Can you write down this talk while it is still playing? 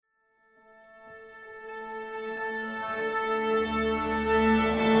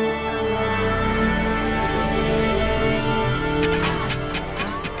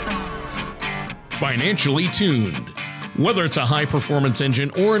Financially Tuned. Whether it's a high-performance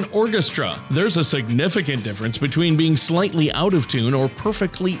engine or an orchestra, there's a significant difference between being slightly out of tune or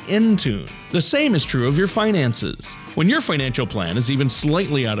perfectly in tune. The same is true of your finances. When your financial plan is even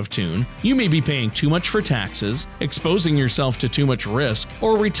slightly out of tune, you may be paying too much for taxes, exposing yourself to too much risk,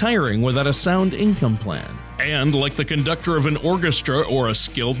 or retiring without a sound income plan. And like the conductor of an orchestra or a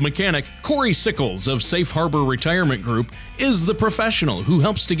skilled mechanic, Corey Sickles of Safe Harbor Retirement Group is the professional who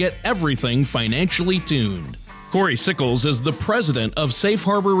helps to get everything financially tuned. Corey Sickles is the president of Safe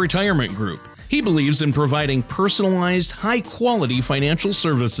Harbor Retirement Group. He believes in providing personalized, high-quality financial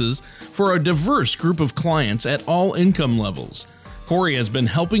services for a diverse group of clients at all income levels. Corey has been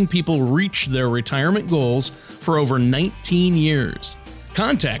helping people reach their retirement goals for over 19 years.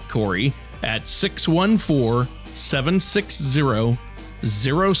 Contact Corey at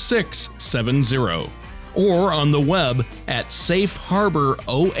 614-760-0670 or on the web at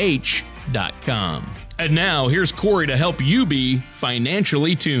safeharboroh.com. And now, here's Corey to help you be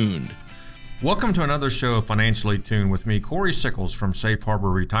financially tuned. Welcome to another show of Financially Tuned with me, Corey Sickles from Safe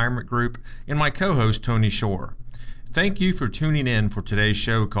Harbor Retirement Group, and my co-host, Tony Shore. Thank you for tuning in for today's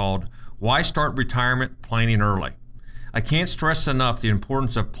show called Why Start Retirement Planning Early? I can't stress enough the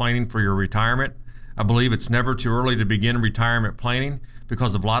importance of planning for your retirement. I believe it's never too early to begin retirement planning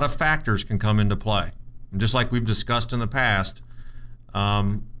because a lot of factors can come into play. And just like we've discussed in the past,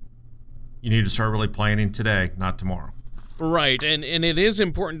 you need to start really planning today, not tomorrow. Right, and it is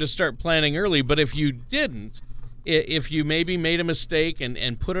important to start planning early, but if you didn't, if you maybe made a mistake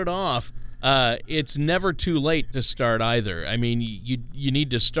and put it off, it's never too late to start either. I mean, you need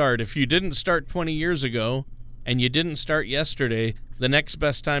to start. If you didn't start 20 years ago and you didn't start yesterday, the next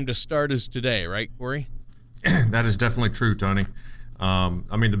best time to start is today, right, Corey? That is definitely true, Tony.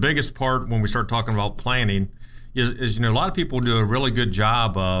 I mean, the biggest part when we start talking about planning is a lot of people do a really good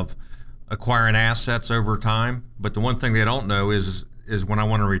job of acquiring assets over time, but the one thing they don't know is when I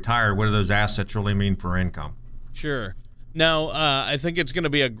want to retire, what do those assets really mean for income? Sure. Now, I think it's going to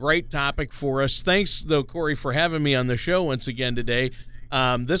be a great topic for us. Thanks, though, Corey, for having me on the show once again today.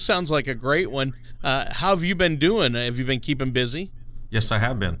 This sounds like a great one. How have you been doing? Have you been keeping busy? Yes, I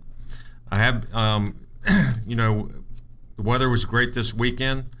have been. I have, the weather was great this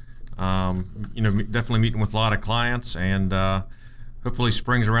weekend. Definitely meeting with a lot of clients, and hopefully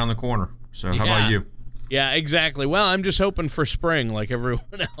spring's around the corner. So how about you? Yeah, exactly. Well, I'm just hoping for spring like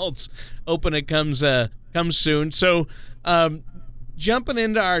everyone else. Hoping it comes soon. So jumping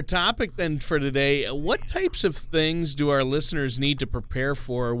into our topic then for today, what types of things do our listeners need to prepare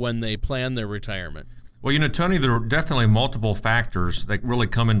for when they plan their retirement? Well, Tony, there are definitely multiple factors that really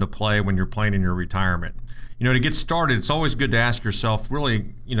come into play when you're planning your retirement. To get started, it's always good to ask yourself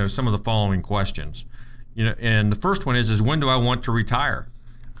really, some of the following questions. And the first one is when do I want to retire?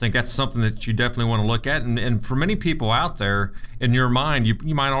 I think that's something that you definitely want to look at. And for many people out there, in your mind,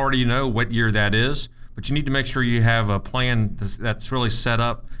 you might already know what year that is, but you need to make sure you have a plan that's really set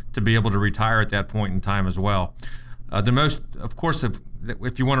up to be able to retire at that point in time as well. If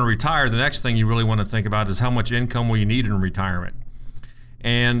you want to retire, the next thing you really want to think about is how much income will you need in retirement.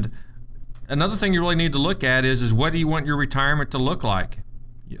 And another thing you really need to look at is what do you want your retirement to look like?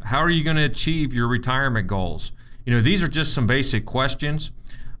 How are you going to achieve your retirement goals? These are just some basic questions.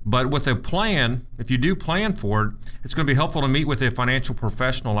 But with a plan, if you do plan for it, it's going to be helpful to meet with a financial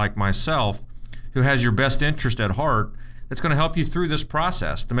professional like myself who has your best interest at heart. That's going to help you through this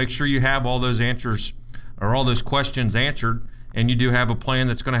process to make sure you have all those answers or all those questions answered, and you do have a plan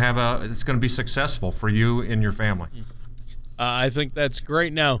that's going to be successful for you and your family. I think that's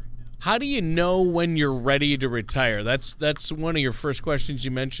great. Now, how do you know when you're ready to retire? That's one of your first questions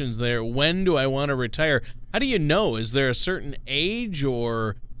you mentioned there. When do I want to retire? How do you know? Is there a certain age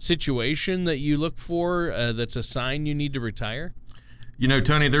or situation that you look for that's a sign you need to retire?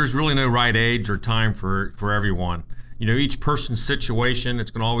 Tony, there's really no right age or time for everyone. Each person's situation, it's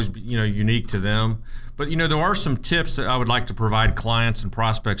going to always be, unique to them. But, there are some tips that I would like to provide clients and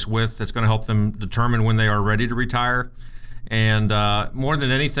prospects with that's going to help them determine when they are ready to retire. And more than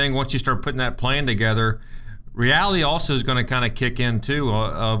anything, once you start putting that plan together, reality also is going to kind of kick in too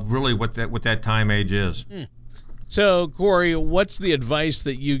of really what that time age is. So, Corey, what's the advice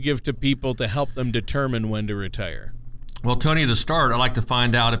that you give to people to help them determine when to retire? Well, Tony, to start, I'd like to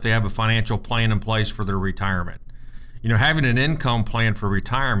find out if they have a financial plan in place for their retirement. Having an income plan for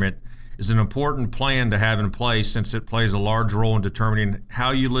retirement is an important plan to have in place since it plays a large role in determining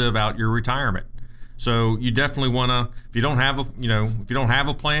how you live out your retirement. So you definitely want to, if you don't have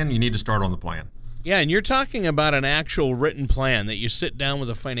a plan, you need to start on the plan. Yeah, and you're talking about an actual written plan that you sit down with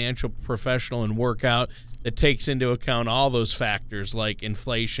a financial professional and work out. that takes into account all those factors like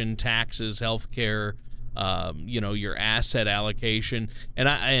inflation, taxes, healthcare, your asset allocation,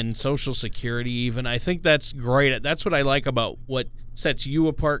 and Social Security even. I think that's great. That's what I like about what sets you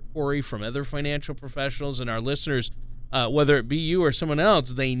apart, Corey, from other financial professionals, and our listeners, whether it be you or someone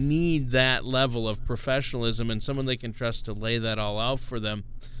else, they need that level of professionalism and someone they can trust to lay that all out for them.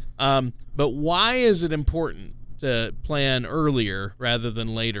 But why is it important to plan earlier rather than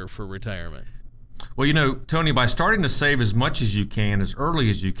later for retirement? Well, Tony, by starting to save as much as you can, as early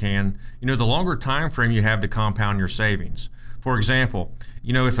as you can, the longer time frame you have to compound your savings. For example,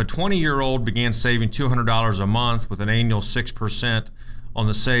 if a 20-year-old began saving $200 a month with an annual 6% on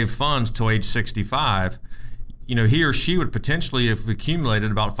the saved funds till age 65, he or she would potentially have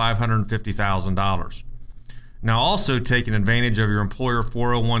accumulated about $550,000. Now, also taking advantage of your employer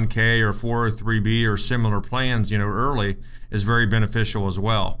 401k or 403b or similar plans, early is very beneficial as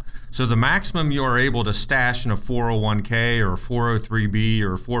well. So the maximum you are able to stash in a 401k or 403b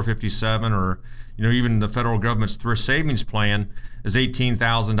or 457 or even the federal government's thrift savings plan is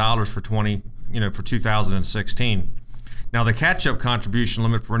 $18,000 for 2016. Now the catch-up contribution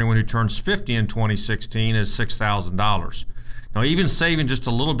limit for anyone who turns 50 in 2016 is $6,000. Now even saving just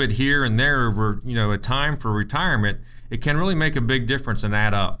a little bit here and there over a time for retirement, it can really make a big difference and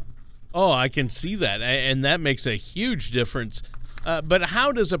add up. Oh, I can see that, and that makes a huge difference. But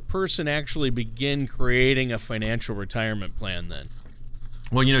how does a person actually begin creating a financial retirement plan then?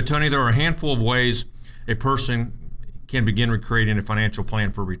 Well, Tony, there are a handful of ways a person can begin creating a financial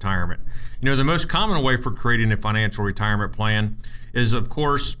plan for retirement. The most common way for creating a financial retirement plan is, of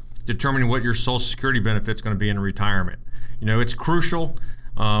course, determining what your Social Security benefit is going to be in retirement. It's crucial.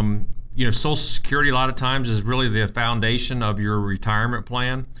 Social Security a lot of times is really the foundation of your retirement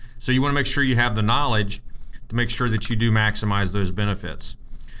plan. So you want to make sure you have the knowledge to make sure that you do maximize those benefits.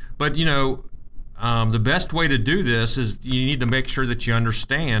 But, the best way to do this is you need to make sure that you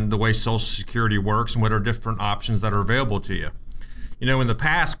understand the way Social Security works and what are different options that are available to you. In the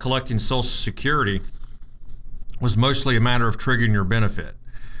past, collecting Social Security was mostly a matter of triggering your benefit.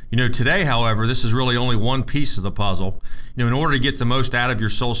 Today, however, this is really only one piece of the puzzle. In order to get the most out of your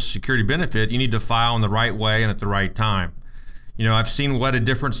Social Security benefit, you need to file in the right way and at the right time. I've seen what a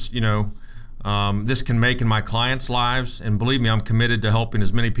difference, this can make in my clients' lives, and believe me, I'm committed to helping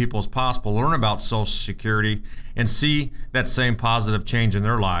as many people as possible learn about Social Security and see that same positive change in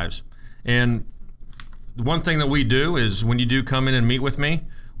their lives. And the one thing that we do is when you do come in and meet with me,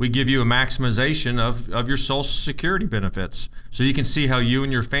 we give you a maximization of your Social Security benefits so you can see how you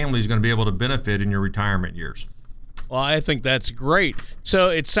and your family is going to be able to benefit in your retirement years. Well, I think that's great. So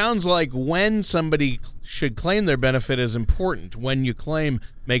it sounds like when somebody should claim their benefit is important. When you claim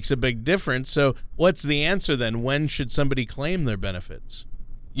makes a big difference. So what's the answer then? When should somebody claim their benefits?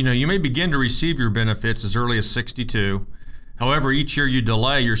 You may begin to receive your benefits as early as 62. However, each year you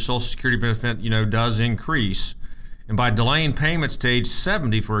delay, your Social Security benefit, does increase. And by delaying payments to age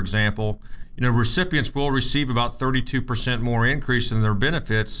 70, for example, recipients will receive about 32% more increase in their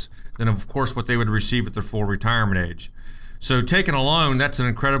benefits than, of course, what they would receive at their full retirement age. So taken alone, that's an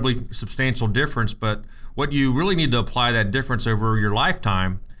incredibly substantial difference, but what you really need to apply that difference over your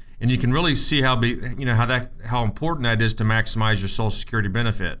lifetime, and you can really see how important that is to maximize your Social Security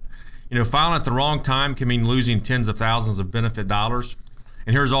benefit. Filing at the wrong time can mean losing tens of thousands of benefit dollars.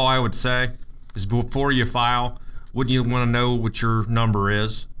 And here's all I would say is before you file, wouldn't you want to know what your number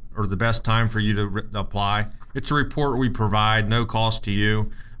is or the best time for you to apply? It's a report we provide, no cost to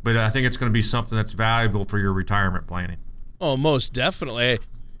you, but I think it's going to be something that's valuable for your retirement planning. Oh, most definitely.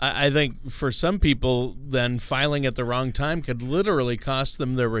 I think for some people, then filing at the wrong time could literally cost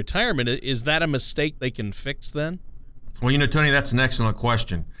them their retirement. Is that a mistake they can fix then? Well, Tony, that's an excellent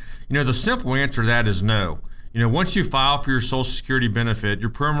question. The simple answer to that is no. Once you file for your Social Security benefit, you're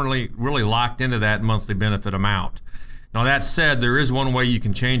permanently really locked into that monthly benefit amount. Now, that said, there is one way you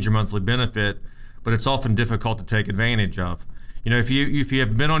can change your monthly benefit, but it's often difficult to take advantage of. If you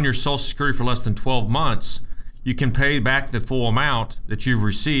have been on your Social Security for less than 12 months, you can pay back the full amount that you've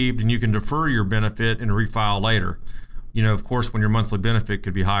received, and you can defer your benefit and refile later. Of course, when your monthly benefit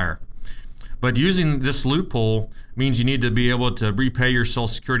could be higher. But using this loophole means you need to be able to repay your Social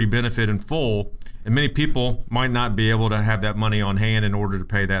Security benefit in full, and many people might not be able to have that money on hand in order to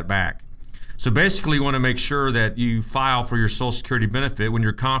pay that back. So basically, you want to make sure that you file for your Social Security benefit when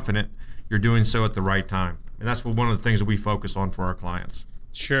you're confident you're doing so at the right time. And that's one of the things that we focus on for our clients.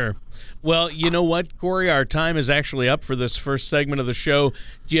 Sure. Well, you know what, Corey? Our time is actually up for this first segment of the show.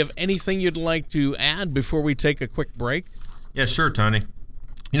 Do you have anything you'd like to add before we take a quick break? Yeah, sure, Tony.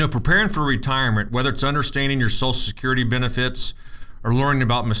 Preparing for retirement, whether it's understanding your Social Security benefits or learning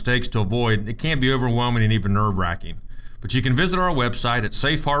about mistakes to avoid, it can be overwhelming and even nerve-wracking. But you can visit our website at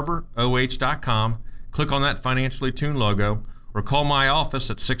safeharboroh.com, click on that Financially Tuned logo, or call my office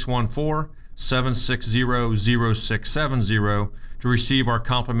at 614-760-0670 to receive our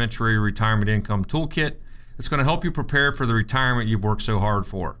complimentary retirement income toolkit. It's going to help you prepare for the retirement you've worked so hard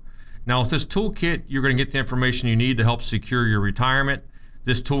for. Now, with this toolkit, you're going to get the information you need to help secure your retirement.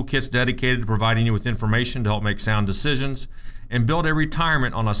 This toolkit's dedicated to providing you with information to help make sound decisions and build a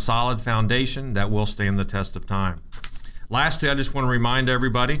retirement on a solid foundation that will stand the test of time. Lastly, I just want to remind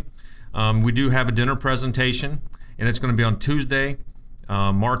everybody, we do have a dinner presentation, and it's going to be on Tuesday,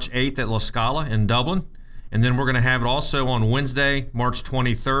 March 8th at La Scala in Dublin. And then we're going to have it also on Wednesday, March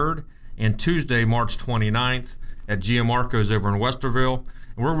 23rd, and Tuesday, March 29th at Giamarco's over in Westerville.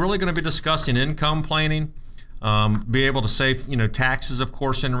 And we're really going to be discussing income planning, be able to save, taxes, of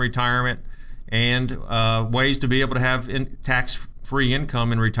course, in retirement, and ways to be able to have tax-free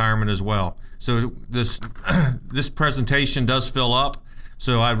income in retirement as well. So this presentation does fill up.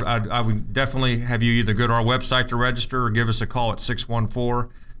 So I would definitely have you either go to our website to register or give us a call at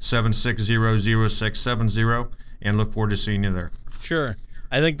 614-760-0670, and look forward to seeing you there. Sure.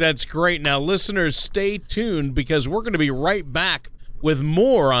 I think that's great. Now, listeners, stay tuned because we're going to be right back with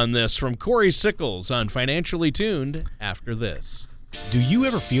more on this from Corey Sickles on Financially Tuned after this. Do you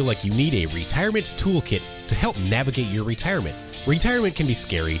ever feel like you need a retirement toolkit to help navigate your retirement? Retirement can be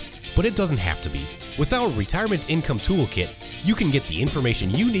scary, but it doesn't have to be. With our Retirement Income Toolkit, you can get the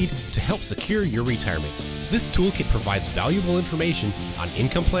information you need to help secure your retirement. This toolkit provides valuable information on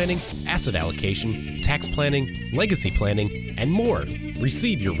income planning, asset allocation, tax planning, legacy planning, and more.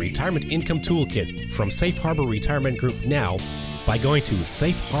 Receive your Retirement Income Toolkit from Safe Harbor Retirement Group now by going to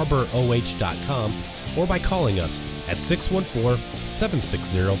safeharboroh.com or by calling us at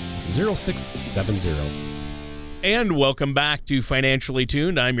 614-760-0670. And welcome back to Financially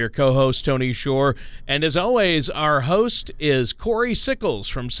Tuned. I'm your co-host, Tony Shore. And as always, our host is Corey Sickles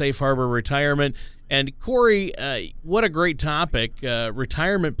from Safe Harbor Retirement. And Corey, what a great topic,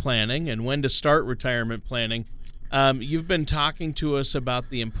 retirement planning and when to start retirement planning. You've been talking to us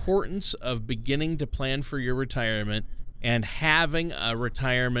about the importance of beginning to plan for your retirement and having a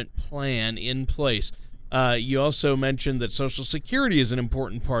retirement plan in place. You also mentioned that Social Security is an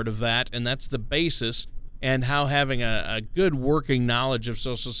important part of that, and that's the basis, and how having a good working knowledge of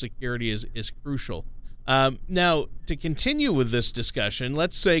Social Security is crucial. Now, to continue with this discussion,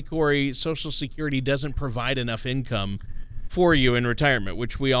 let's say, Corey, Social Security doesn't provide enough income for you in retirement,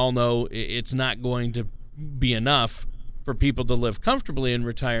 which we all know it's not going to be enough for people to live comfortably in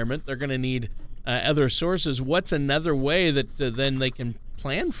retirement. They're going to need other sources. What's another way that then they can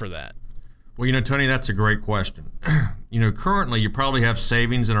plan for that? Well, Tony, that's a great question. Currently you probably have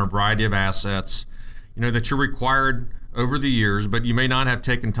savings in a variety of assets, that you're required over the years, but you may not have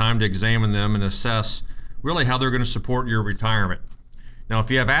taken time to examine them and assess really how they're going to support your retirement. Now,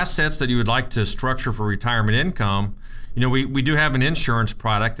 if you have assets that you would like to structure for retirement income, we do have an insurance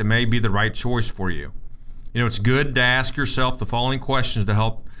product that may be the right choice for you. It's good to ask yourself the following questions to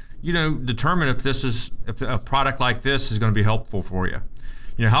help, determine if a product like this is going to be helpful for you.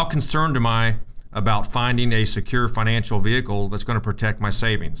 How concerned am I about finding a secure financial vehicle that's going to protect my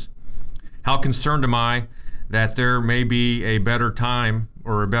savings? How concerned am I that there may be a better time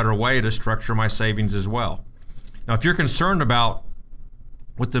or a better way to structure my savings as well? Now, if you're concerned about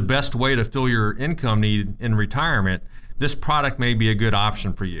what the best way to fill your income need in retirement, this product may be a good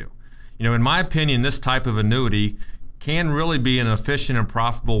option for you. In my opinion, this type of annuity can really be an efficient and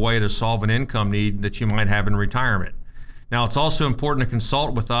profitable way to solve an income need that you might have in retirement. Now, it's also important to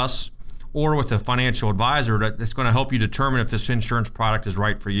consult with us or with a financial advisor that's going to help you determine if this insurance product is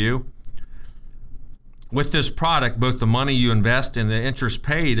right for you. With this product, both the money you invest and the interest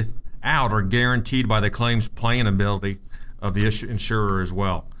paid out are guaranteed by the claims paying ability of the insurer as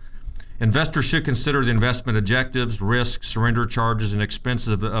well. Investors should consider the investment objectives, risks, surrender charges, and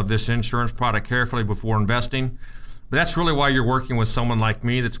expenses of this insurance product carefully before investing. But that's really why you're working with someone like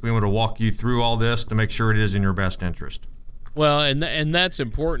me that's able to walk you through all this to make sure it is in your best interest. Well, and that's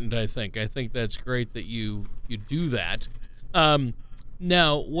important, I think. I think that's great that you do that.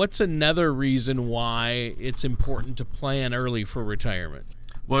 Now, what's another reason why it's important to plan early for retirement?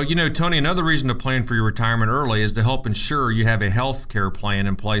 Well, Tony, another reason to plan for your retirement early is to help ensure you have a health care plan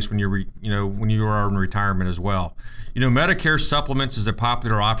in place when when you are in retirement as well. Medicare supplements is a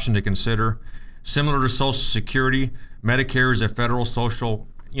popular option to consider. Similar to Social Security, Medicare is a federal social,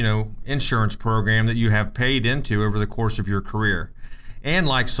 insurance program that you have paid into over the course of your career. And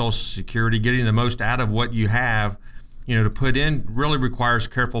like Social Security, getting the most out of what you have to put in really requires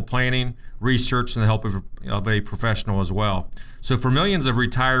careful planning, research, and the help of a professional as well. So for millions of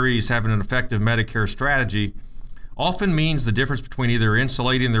retirees, having an effective Medicare strategy often means the difference between either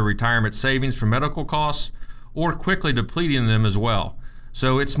insulating their retirement savings from medical costs or quickly depleting them as well.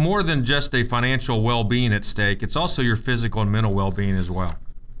 So it's more than just a financial well-being at stake. It's also your physical and mental well-being as well.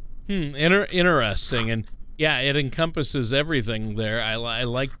 Interesting. And yeah, it encompasses everything there. I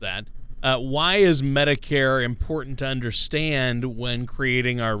like that. Why is Medicare important to understand when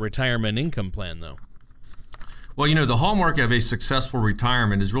creating our retirement income plan, though? Well, the hallmark of a successful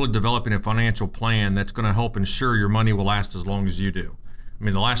retirement is really developing a financial plan that's going to help ensure your money will last as long as you do. I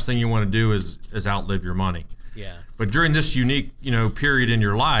mean, the last thing you want to do is outlive your money. Yeah. But during this unique, period in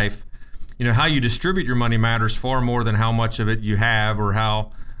your life, how you distribute your money matters far more than how much of it you have or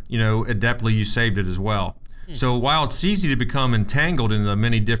how, adeptly you saved it as well. So while it's easy to become entangled in the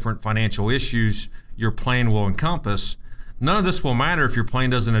many different financial issues your plan will encompass, none of this will matter if your plan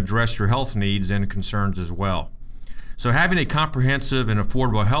doesn't address your health needs and concerns as well. So having a comprehensive and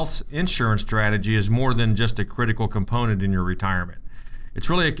affordable health insurance strategy is more than just a critical component in your retirement. It's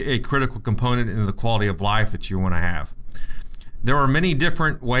really a critical component in the quality of life that you want to have. There are many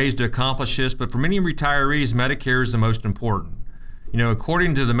different ways to accomplish this, but for many retirees, Medicare is the most important.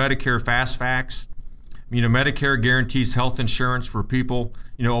 According to the Medicare Fast Facts, Medicare guarantees health insurance for people,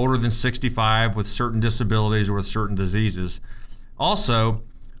 older than 65 with certain disabilities or with certain diseases. Also,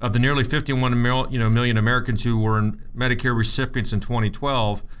 of the nearly 51 million Americans who were Medicare recipients in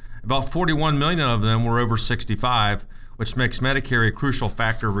 2012, about 41 million of them were over 65, which makes Medicare a crucial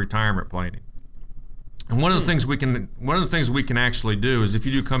factor of retirement planning. And one of the things we can actually do is if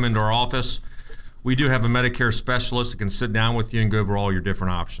you do come into our office, we do have a Medicare specialist that can sit down with you and go over all your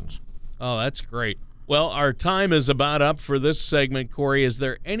different options. Oh, that's great. Well, our time is about up for this segment, Corey. Is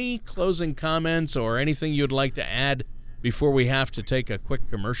there any closing comments or anything you'd like to add before we have to take a quick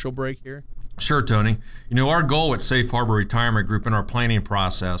commercial break here? Sure, Tony. Our goal at Safe Harbor Retirement Group in our planning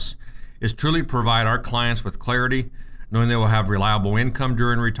process is truly to provide our clients with clarity, knowing they will have reliable income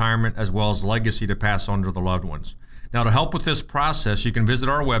during retirement as well as legacy to pass on to their loved ones. Now, to help with this process, you can visit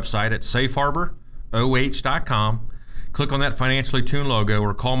our website at safeharboroh.com. Click on that Financially Tuned logo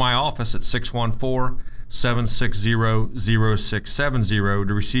or call my office at 614-760-0670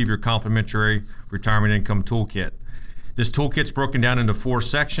 to receive your complimentary retirement income toolkit. This toolkit's broken down into 4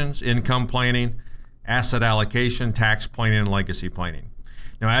 sections: income planning, asset allocation, tax planning, and legacy planning.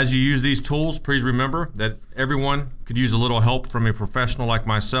 Now, as you use these tools, please remember that everyone could use a little help from a professional like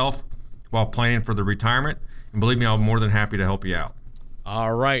myself while planning for the retirement. And believe me, I'm more than happy to help you out.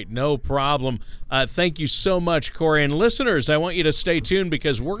 All right, no problem. Thank you so much, Corey. And listeners, I want you to stay tuned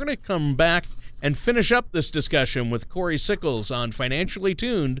because we're going to come back and finish up this discussion with Corey Sickles on Financially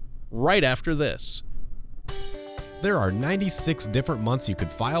Tuned right after this. There are 96 different months you could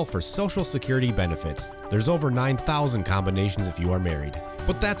file for Social Security benefits. There's over 9,000 combinations if you are married.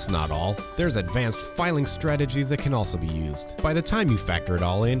 But that's not all. There's advanced filing strategies that can also be used. By the time you factor it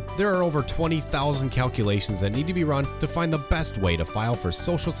all in, there are over 20,000 calculations that need to be run to find the best way to file for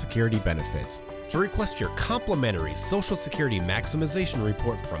Social Security benefits. To request your complimentary Social Security Maximization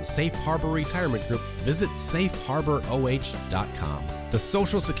Report from Safe Harbor Retirement Group, visit safeharboroh.com. The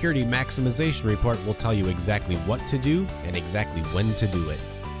Social Security Maximization Report will tell you exactly what to do and exactly when to do it.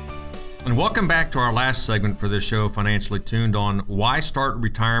 And welcome back to our last segment for this show, Financially Tuned, on why start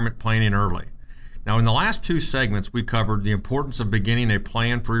retirement planning early. Now, in the last 2 segments, we covered the importance of beginning a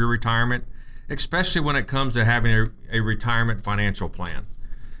plan for your retirement, especially when it comes to having a retirement financial plan.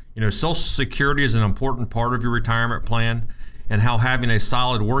 Social Security is an important part of your retirement plan, and how having a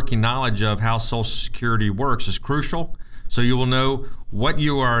solid working knowledge of how Social Security works is crucial, so you will know what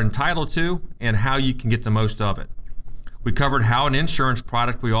you are entitled to and how you can get the most of it. We covered how an insurance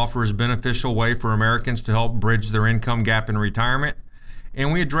product we offer is a beneficial way for Americans to help bridge their income gap in retirement,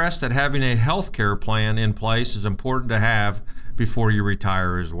 and we addressed that having a health care plan in place is important to have before you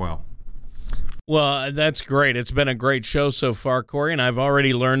retire as well. Well, that's great. It's been a great show so far, Corey, and I've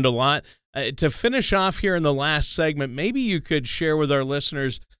already learned a lot. To finish off here in the last segment, maybe you could share with our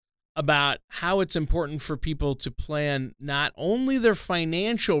listeners about how it's important for people to plan not only their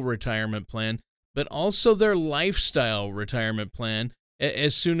financial retirement plan, but also their lifestyle retirement plan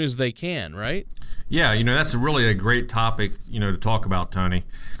as soon as they can, right? Yeah, that's really a great topic, to talk about, Tony.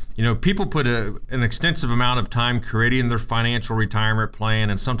 People put an extensive amount of time creating their financial retirement plan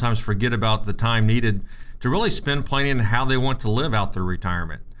and sometimes forget about the time needed to really spend planning how they want to live out their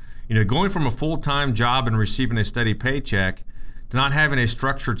retirement. Going from a full-time job and receiving a steady paycheck to not having a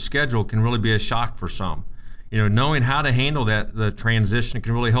structured schedule can really be a shock for some. Knowing how to handle the transition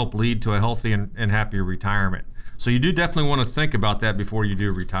can really help lead to a healthy and happy retirement. So you do definitely want to think about that before you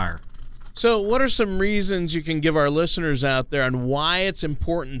do retire. So what are some reasons you can give our listeners out there on why it's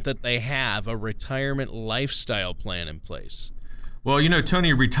important that they have a retirement lifestyle plan in place? Well,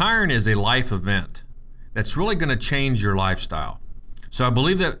 Tony, retiring is a life event that's really going to change your lifestyle. So I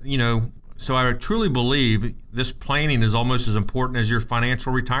believe that, so I truly believe this planning is almost as important as your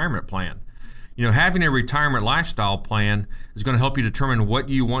financial retirement plan. Having a retirement lifestyle plan is going to help you determine what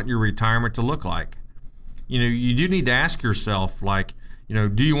you want your retirement to look like. You do need to ask yourself, like,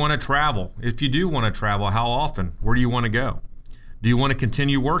 do you want to travel? If you do want to travel, how often? Where do you want to go? Do you want to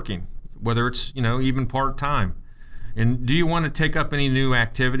continue working, whether it's, even part-time? And do you want to take up any new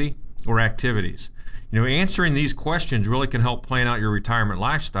activity or activities? Answering these questions really can help plan out your retirement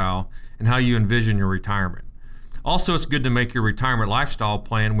lifestyle and how you envision your retirement. Also, it's good to make your retirement lifestyle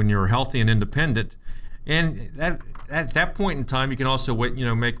plan when you're healthy and independent. And at that point in time, you can also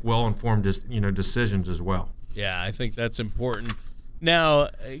make well-informed decisions as well. Yeah, I think that's important. Now,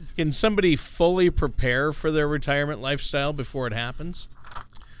 can somebody fully prepare for their retirement lifestyle before it happens?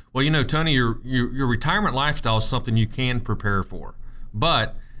 Well, Tony, your retirement lifestyle is something you can prepare for.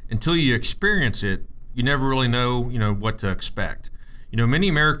 But until you experience it, you never really know, what to expect. Many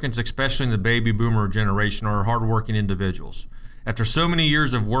Americans, especially in the baby boomer generation, are hardworking individuals. After so many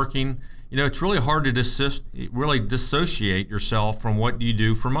years of working, it's really hard to dissociate yourself from what you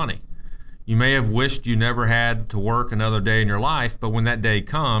do for money. You may have wished you never had to work another day in your life, but when that day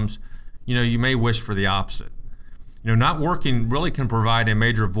comes, you may wish for the opposite. Not working really can provide a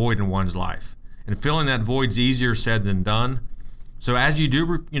major void in one's life, and filling that void's easier said than done. So as you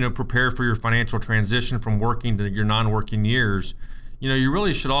do, prepare for your financial transition from working to your non-working years, you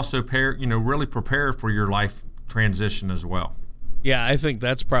really should also really prepare for your life transition as well. Yeah, I think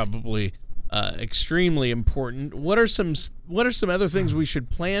that's probably extremely important. What are some other things we should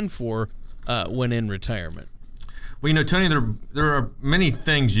plan for when in retirement? Well, Tony, there are many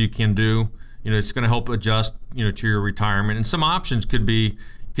things you can do. It's going to help adjust, to your retirement. And some options could be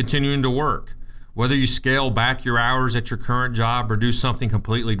continuing to work. Whether you scale back your hours at your current job or do something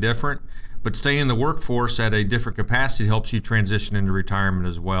completely different, but staying in the workforce at a different capacity helps you transition into retirement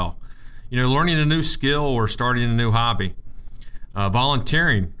as well. Learning a new skill or starting a new hobby.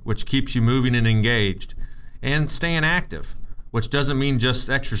 Volunteering, which keeps you moving and engaged. And staying active, which doesn't mean just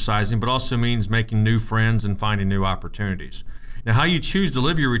exercising, but also means making new friends and finding new opportunities. Now, how you choose to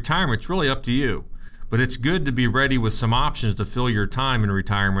live your retirement is really up to you, but it's good to be ready with some options to fill your time in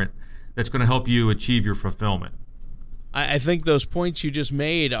retirement that's going to help you achieve your fulfillment. I think those points you just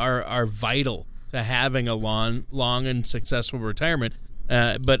made are vital to having a long and successful retirement.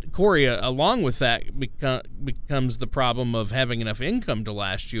 But Corey, along with that becomes the problem of having enough income to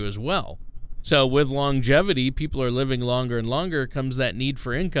last you as well. So with longevity, people are living longer and longer, comes that need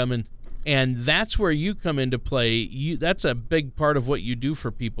for income, and that's where you come into play. That's a big part of what you do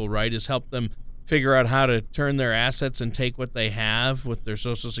for people, right, is help them figure out how to turn their assets and take what they have with their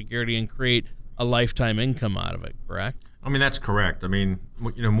Social Security and create a lifetime income out of it, correct? I mean, that's correct. I mean,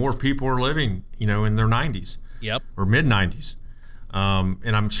 more people are living, in their 90s. Yep. Or mid-90s.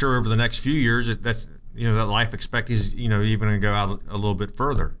 And I'm sure over the next few years, that life expectancy is, even going to go out a little bit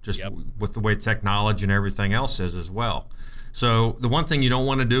further, just with the way technology and everything else is as well. So the one thing you don't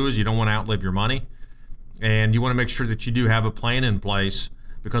want to do is you don't want to outlive your money, and you want to make sure that you do have a plan in place,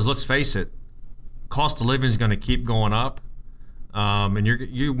 because let's face it, cost of living is going to keep going up, and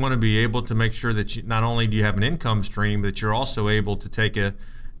you want to be able to make sure that not only do you have an income stream, but you're also able to take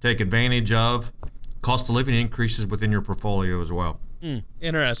advantage of cost of living increases within your portfolio as well.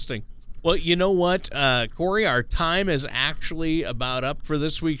 Interesting. Well, you know what, Corey, our time is actually about up for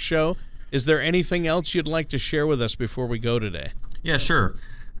this week's show. Is there anything else you'd like to share with us before we go today? Yeah, sure,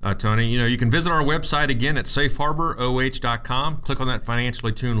 Tony. You can visit our website again at safeharboroh.com. Click on that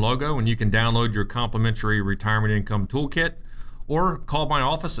Financially Tuned logo, and you can download your complimentary retirement income toolkit, or call my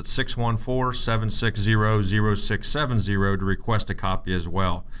office at 614-760-0670 to request a copy as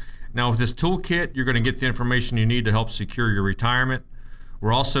well. Now, with this toolkit, you're going to get the information you need to help secure your retirement.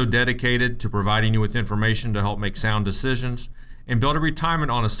 We're also dedicated to providing you with information to help make sound decisions and build a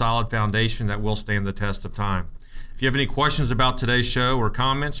retirement on a solid foundation that will stand the test of time. If you have any questions about today's show or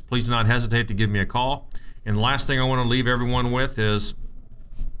comments, please do not hesitate to give me a call. And the last thing I want to leave everyone with is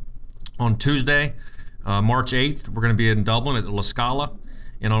on Tuesday, March 8th, we're going to be in Dublin at La Scala.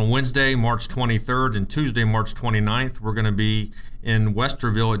 And on Wednesday, March 23rd and Tuesday, March 29th, we're going to be in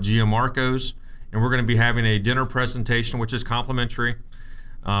Westerville at Giamarco's. And we're going to be having a dinner presentation, which is complimentary.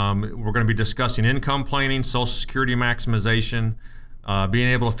 We're going to be discussing income planning, Social Security maximization, being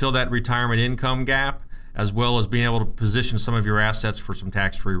able to fill that retirement income gap, as well as being able to position some of your assets for some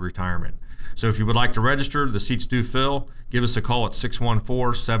tax-free retirement. So if you would like to register, the seats do fill. Give us a call at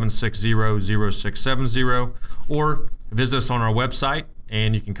 614-760-0670 or visit us on our website,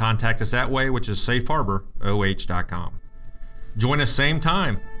 and you can contact us that way, which is safeharboroh.com. Join us same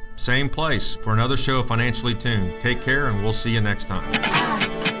time, same place for another show of Financially Tuned. Take care, and we'll see you next time.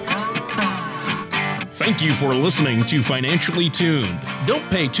 Thank you for listening to Financially Tuned. Don't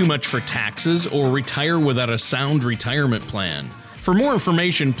pay too much for taxes or retire without a sound retirement plan. For more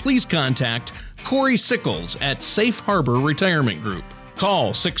information, please contact Corey Sickles at Safe Harbor Retirement Group.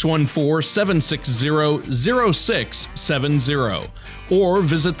 Call 614-760-0670 or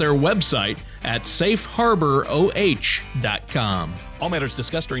visit their website at safeharboroh.com. All matters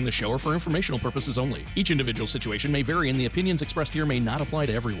discussed during the show are for informational purposes only. Each individual situation may vary, and the opinions expressed here may not apply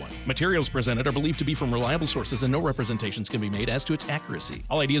to everyone. Materials presented are believed to be from reliable sources, and no representations can be made as to its accuracy.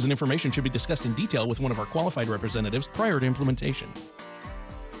 All ideas and information should be discussed in detail with one of our qualified representatives prior to implementation.